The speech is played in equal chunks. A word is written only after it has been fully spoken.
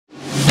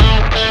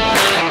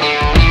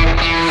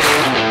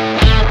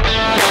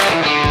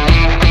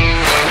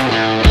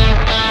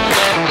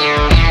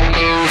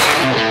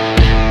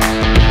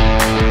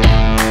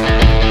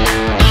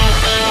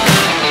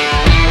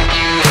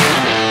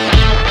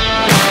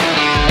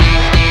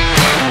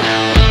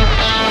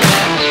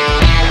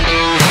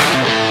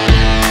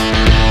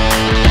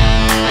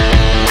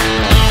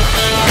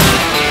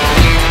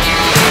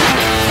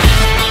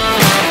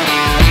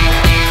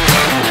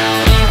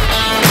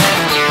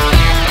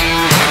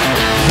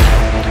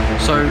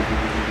So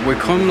we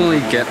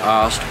commonly get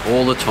asked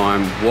all the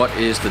time, what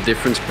is the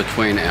difference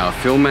between our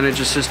Fuel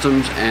Manager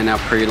systems and our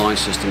PreLine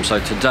system? So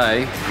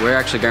today we're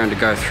actually going to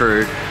go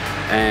through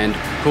and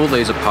pull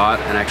these apart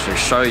and actually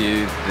show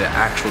you the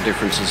actual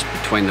differences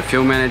between the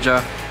Fuel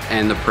Manager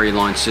and the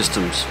PreLine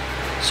systems.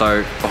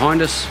 So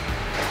behind us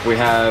we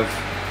have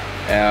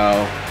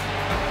our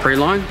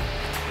PreLine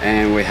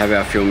and we have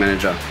our Fuel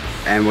Manager,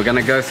 and we're going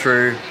to go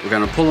through, we're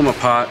going to pull them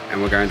apart,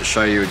 and we're going to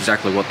show you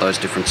exactly what those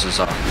differences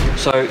are.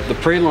 So the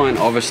PreLine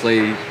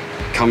obviously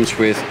comes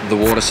with the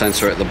water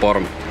sensor at the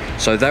bottom,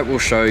 so that will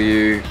show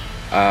you,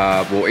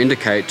 will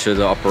indicate to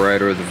the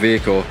operator of the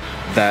vehicle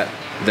that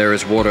there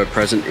is water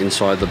present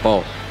inside the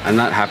bowl, and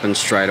that happens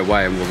straight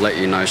away and will let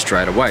you know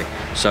straight away.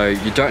 So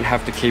you don't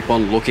have to keep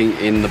on looking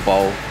in the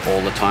bowl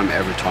all the time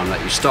every time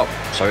that you stop,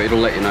 so it'll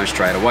let you know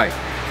straight away.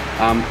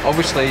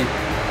 Obviously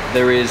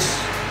there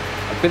is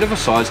a bit of a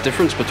size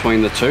difference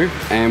between the two,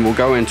 and we'll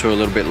go into a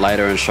little bit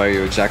later and show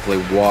you exactly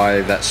why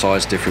that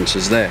size difference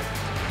is there.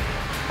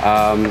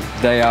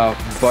 They are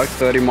both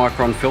 30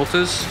 micron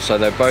filters, so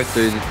they both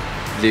do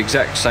the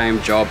exact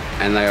same job,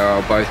 and they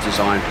are both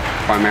designed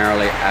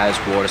primarily as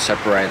water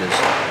separators.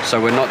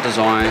 So we're not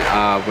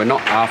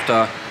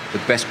after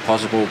the best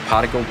possible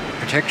particle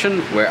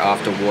protection, we're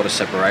after water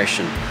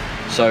separation.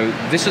 So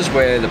this is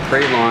where the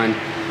PreLine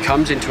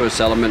comes into its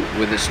element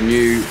with its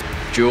new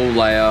dual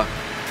layer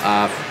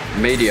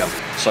media.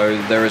 So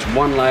there is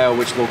one layer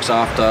which looks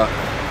after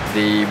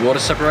the water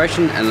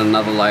separation and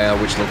another layer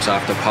which looks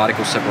after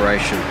particle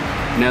separation.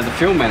 Now the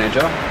Fuel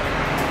Manager,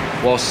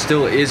 whilst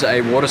still is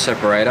a water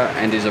separator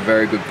and is a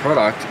very good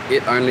product,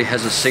 it only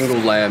has a single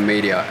layer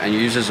media and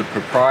uses a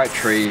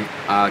proprietary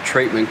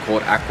treatment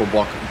called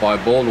Aquablock by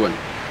Baldwin.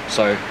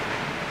 So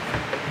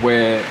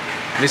where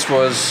this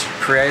was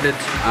created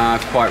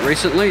quite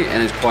recently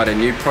and is quite a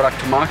new product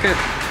to market.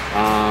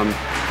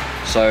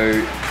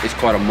 So it's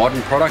quite a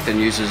modern product and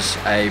uses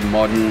a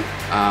modern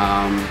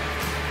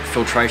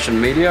filtration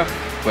media,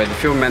 where the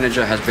Fuel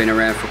Manager has been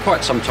around for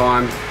quite some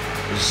time.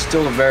 It's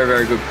still a very,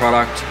 very good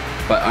product,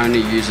 but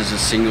only uses a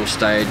single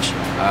stage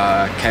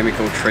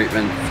chemical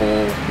treatment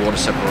for water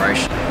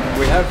separation.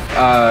 We have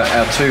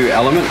our two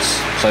elements,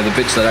 so the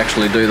bits that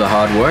actually do the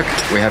hard work.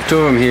 We have two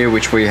of them here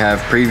which we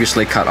have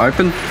previously cut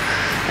open,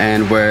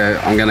 and where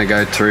I'm going to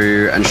go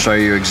through and show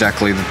you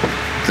exactly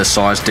the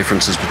size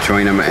differences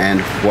between them and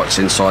what's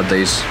inside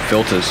these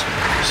filters.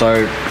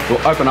 So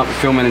we'll open up the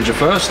Fuel Manager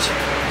first.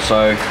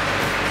 So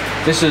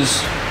this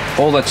is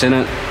all that's in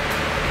it.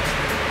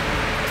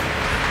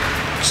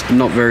 It's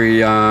not very,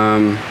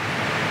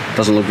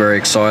 doesn't look very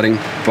exciting,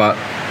 but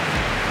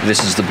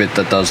this is the bit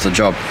that does the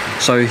job.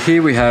 So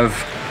here we have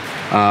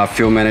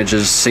Fuel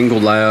Manager's single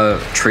layer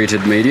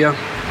treated media,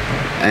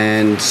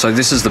 and so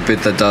this is the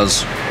bit that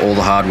does all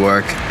the hard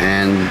work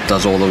and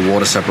does all the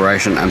water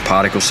separation and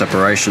particle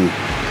separation.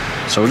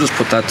 So we'll just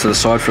put that to the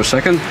side for a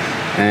second,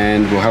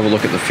 and we'll have a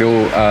look at the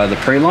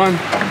PreLine.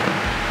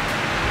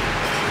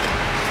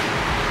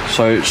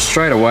 So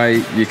straight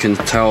away you can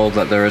tell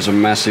that there is a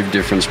massive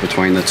difference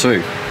between the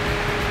two.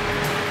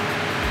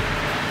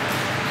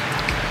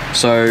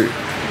 So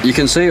you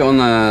can see on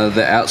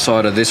the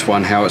outside of this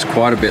one how it's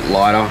quite a bit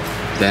lighter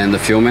than the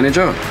Fuel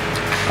Manager.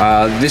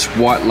 This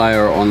white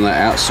layer on the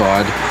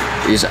outside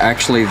is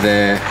actually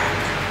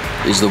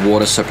is the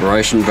water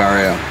separation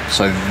barrier.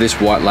 So this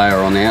white layer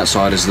on the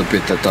outside is the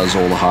bit that does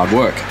all the hard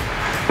work.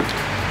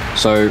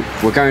 So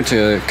we're going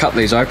to cut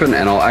these open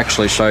and I'll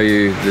actually show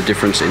you the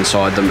difference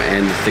inside them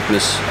and the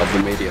thickness of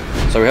the media.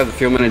 So we have the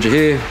Fuel Manager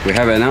here, we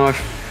have our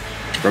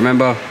knife.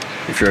 Remember,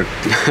 if you're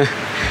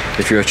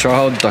if you're a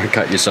child, don't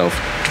cut yourself.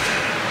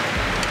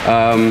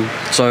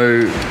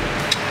 So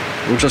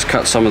we'll just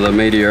cut some of the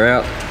media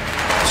out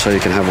so you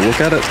can have a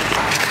look at it.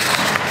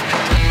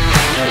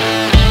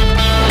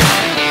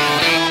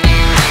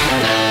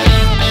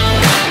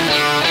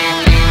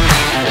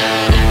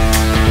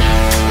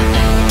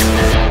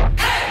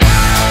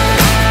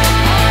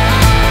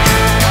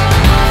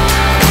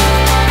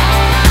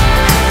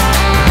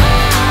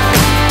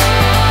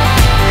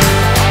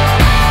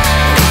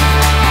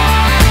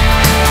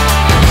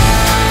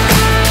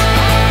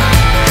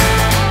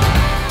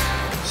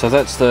 So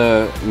that's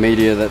the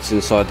media that's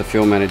inside the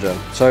Fuel Manager.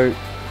 So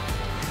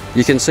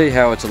you can see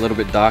how it's a little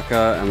bit darker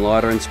and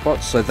lighter in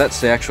spots. So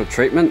that's the actual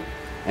treatment,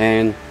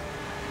 and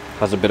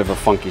has a bit of a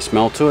funky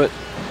smell to it.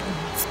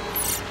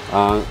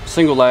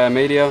 Single layer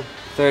media,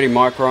 30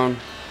 micron,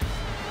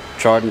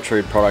 tried and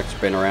true product's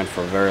been around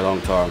for a very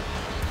long time.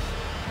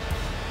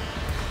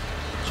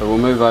 So we'll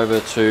move over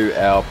to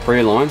our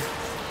PreLine.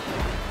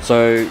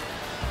 So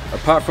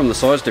apart from the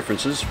size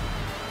differences,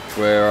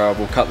 where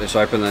we'll cut this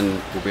open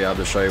and we'll be able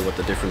to show you what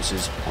the difference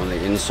is on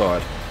the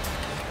inside.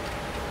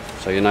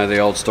 So you know the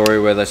old story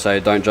where they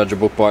say don't judge a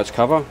book by its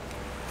cover?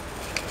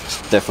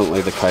 It's definitely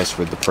the case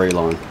with the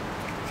PreLine.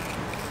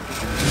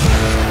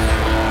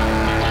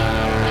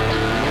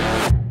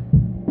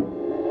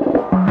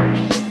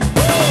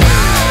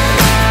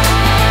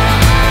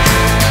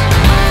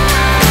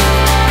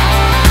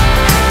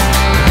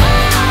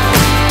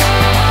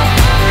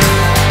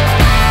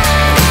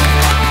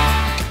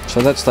 So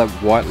that's that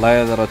white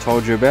layer that I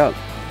told you about,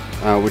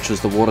 which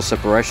is the water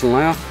separation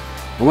layer.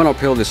 And when I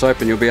peel this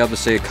open, you'll be able to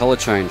see a color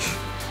change.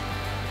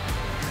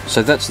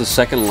 So that's the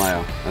second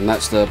layer, and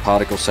that's the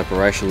particle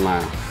separation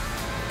layer.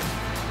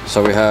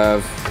 So we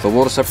have the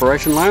water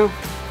separation layer,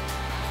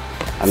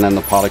 and then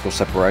the particle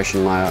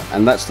separation layer,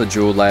 and that's the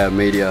dual layer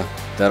media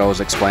that I was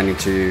explaining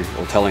to you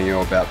or telling you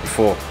about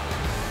before.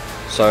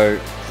 So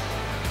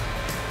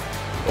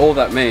all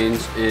that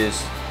means is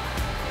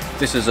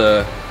this is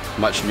a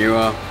much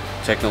newer,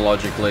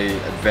 technologically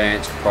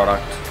advanced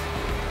product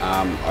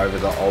over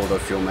the older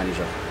Fuel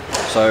Manager.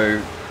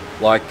 So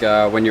like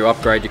when you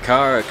upgrade your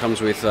car, it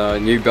comes with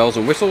new bells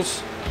and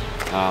whistles.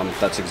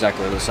 That's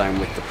exactly the same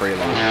with the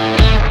PreLine.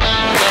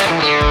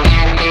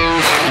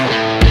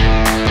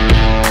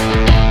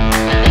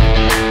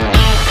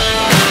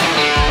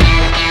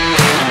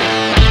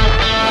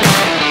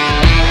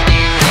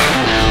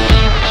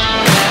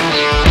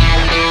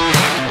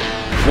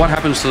 What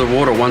happens to the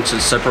water once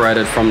it's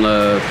separated from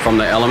the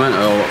element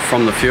or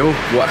from the fuel?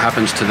 What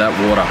happens to that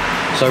water?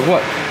 So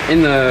what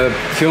in the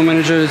Fuel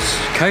Manager's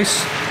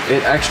case,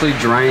 it actually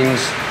drains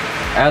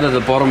out of the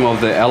bottom of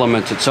the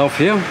element itself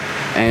here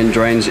and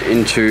drains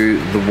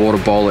into the water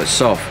bowl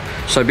itself.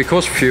 So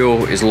because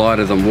fuel is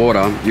lighter than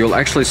water, you'll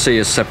actually see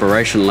a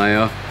separation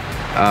layer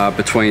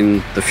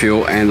between the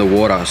fuel and the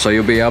water. So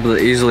you'll be able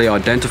to easily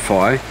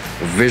identify,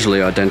 or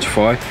visually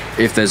identify,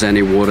 if there's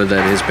any water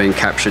that has been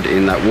captured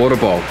in that water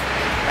bowl.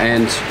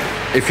 And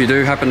if you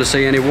do happen to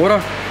see any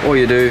water, all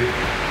you do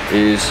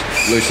is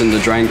loosen the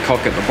drain cock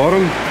at the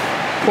bottom,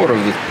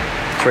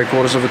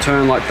 3/4 of a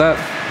turn like that,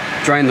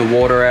 drain the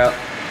water out,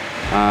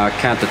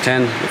 count to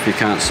 10 if you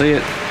can't see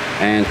it,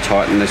 and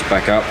tighten this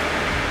back up,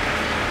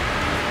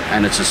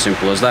 and it's as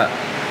simple as that.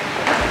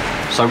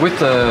 So with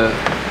the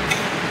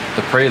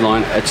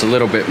PreLine, it's a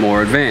little bit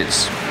more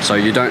advanced, so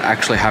you don't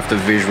actually have to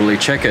visually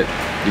check it.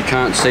 You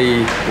can't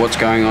see what's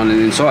going on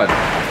inside,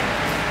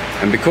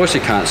 and because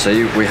you can't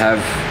see, we have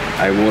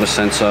a water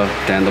sensor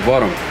down the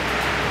bottom.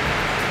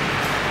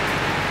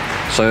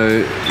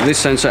 So this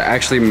sensor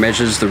actually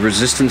measures the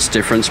resistance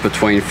difference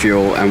between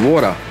fuel and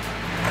water.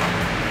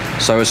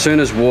 So as soon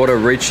as water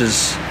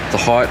reaches the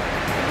height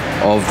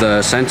of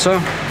the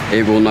sensor,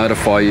 it will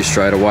notify you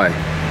straight away.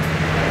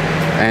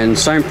 And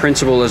same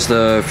principle as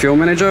the Fuel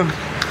Manager.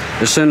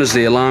 As soon as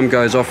the alarm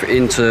goes off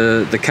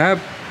into the cab,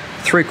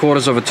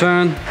 3/4 of a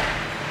turn,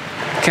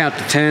 count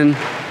to 10,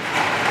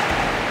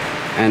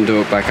 and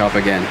do it back up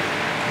again.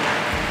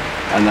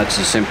 And that's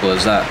as simple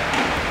as that.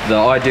 The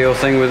ideal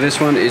thing with this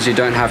one is you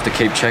don't have to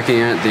keep checking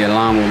it. The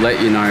alarm will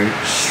let you know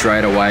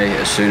straight away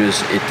as soon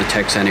as it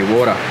detects any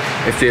water.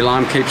 If the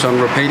alarm keeps on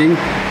repeating,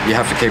 you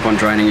have to keep on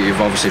draining it.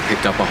 You've obviously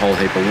picked up a whole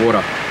heap of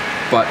water,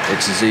 but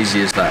it's as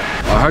easy as that.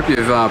 I hope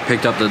you've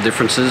picked up the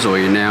differences, or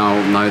you now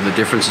know the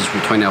differences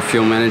between our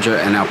Fuel Manager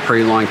and our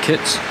PreLine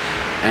kits.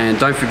 And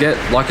don't forget,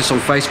 like us on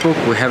Facebook.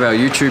 We have our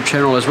YouTube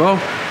channel as well.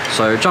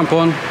 So jump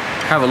on,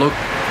 have a look,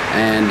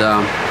 and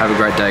have a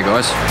great day,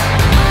 guys.